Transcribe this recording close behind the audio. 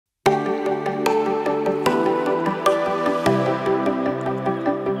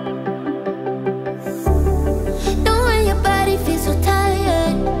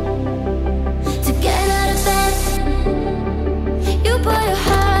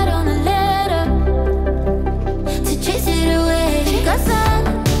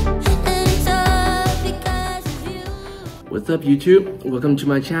up YouTube? Welcome to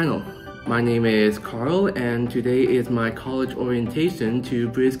my channel. My name is Carl and today is my college orientation to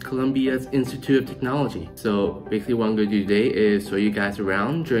British Columbia's Institute of Technology. So basically what I'm going to do today is show you guys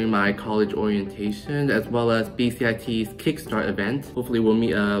around during my college orientation as well as BCIT's Kickstart event. Hopefully we'll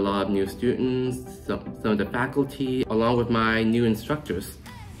meet a lot of new students, some of the faculty, along with my new instructors.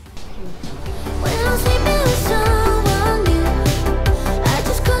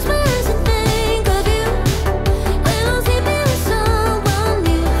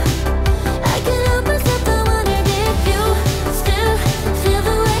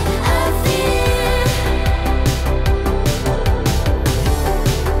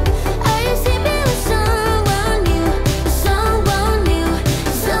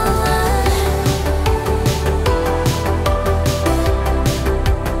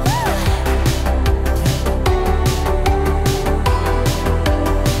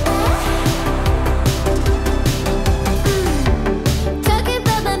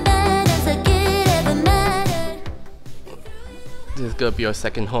 This is gonna be our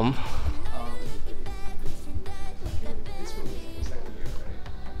second home.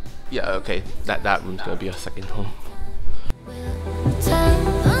 Yeah, okay, that room's gonna be our second home.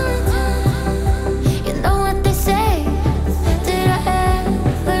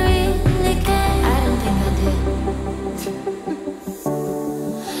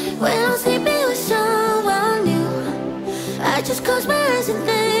 I just close my eyes and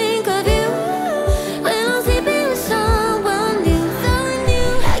think of you. When I'm sleeping with someone new,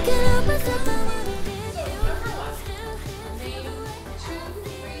 I can't help myself. So number one, name 2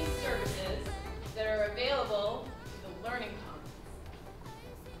 free services that are available through the Learning Commons.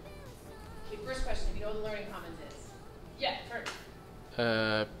 Okay, first question, if you know what the Learning Commons is. Yeah, first.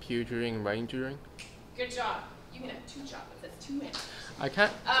 Peer tutoring and writing tutoring. Good job. You can have 2 chocolates. That's 2 answers. I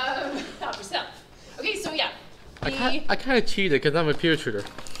can't. Help yourself. Okay, so yeah. I kind of cheated because I'm a peer tutor.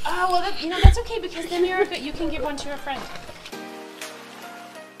 Oh well, that's okay because then you can give one to your friend.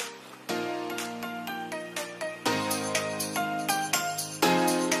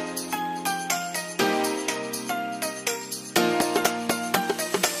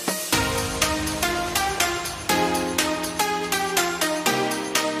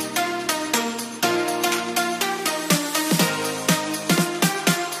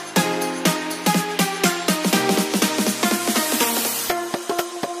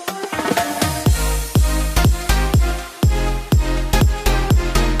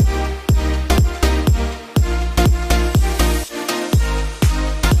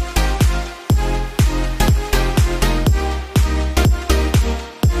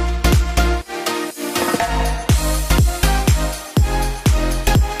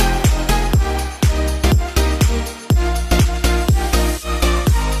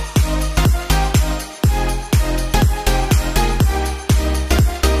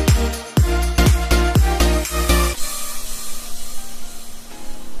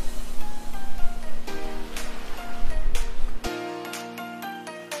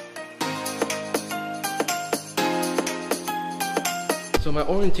 So my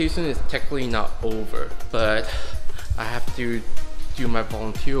orientation is technically not over, but I have to do my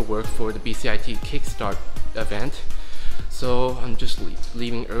volunteer work for the BCIT Kickstart event. So I'm just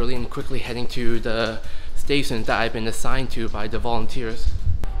leaving early and quickly heading to the station that I've been assigned to by the volunteers.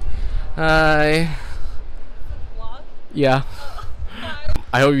 Hi. Vlog? Yeah.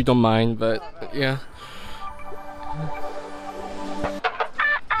 I hope you don't mind, but yeah.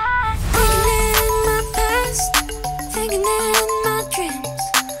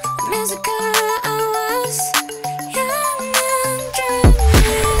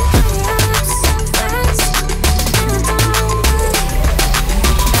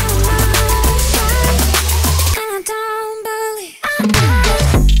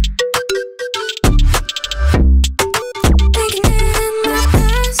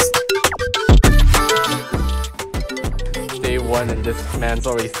 Day 1 and this man's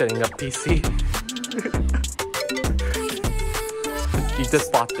already setting up PC. You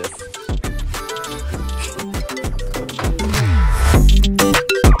just bought this.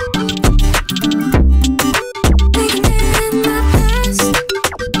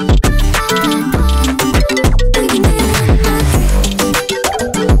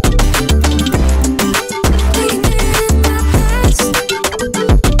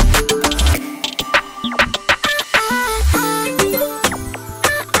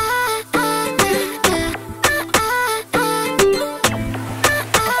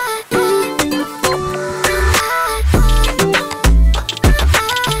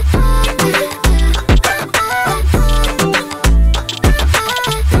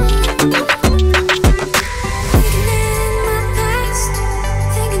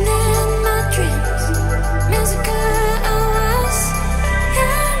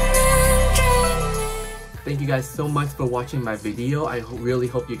 guys so much for watching my video. I really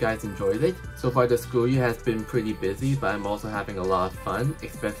hope you guys enjoyed it. So far the school year has been pretty busy, but I'm also having a lot of fun,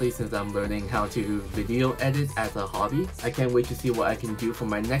 especially since I'm learning how to video edit as a hobby. I can't wait to see what I can do for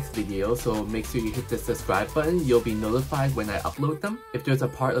my next video, so make sure you hit the subscribe button. You'll be notified when I upload them. If there's a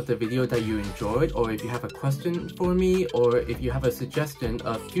part of the video that you enjoyed, or if you have a question for me, or if you have a suggestion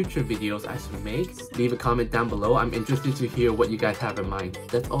of future videos I should make, leave a comment down below. I'm interested to hear what you guys have in mind.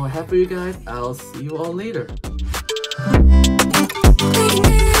 That's all I have for you guys. I'll see you all later.